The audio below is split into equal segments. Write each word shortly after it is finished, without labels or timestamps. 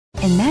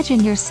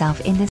Imagine yourself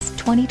in this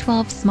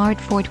 2012 smart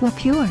fortwo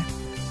Pure.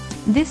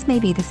 This may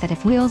be the set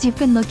of wheels you've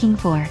been looking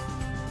for.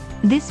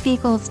 This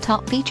vehicle's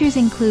top features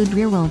include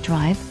rear-wheel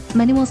drive,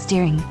 manual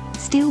steering,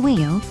 steel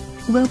wheels,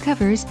 wheel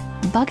covers,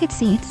 bucket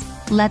seats,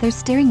 leather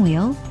steering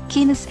wheel,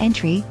 keyless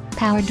entry,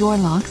 power door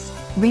locks,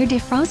 rear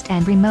defrost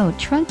and remote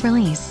trunk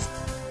release.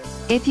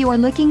 If you are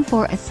looking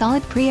for a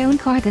solid pre-owned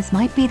car, this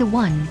might be the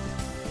one.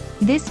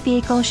 This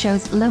vehicle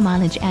shows low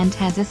mileage and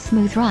has a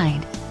smooth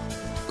ride.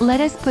 Let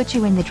us put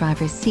you in the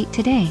driver's seat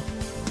today.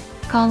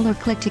 Call or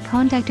click to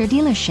contact our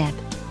dealership.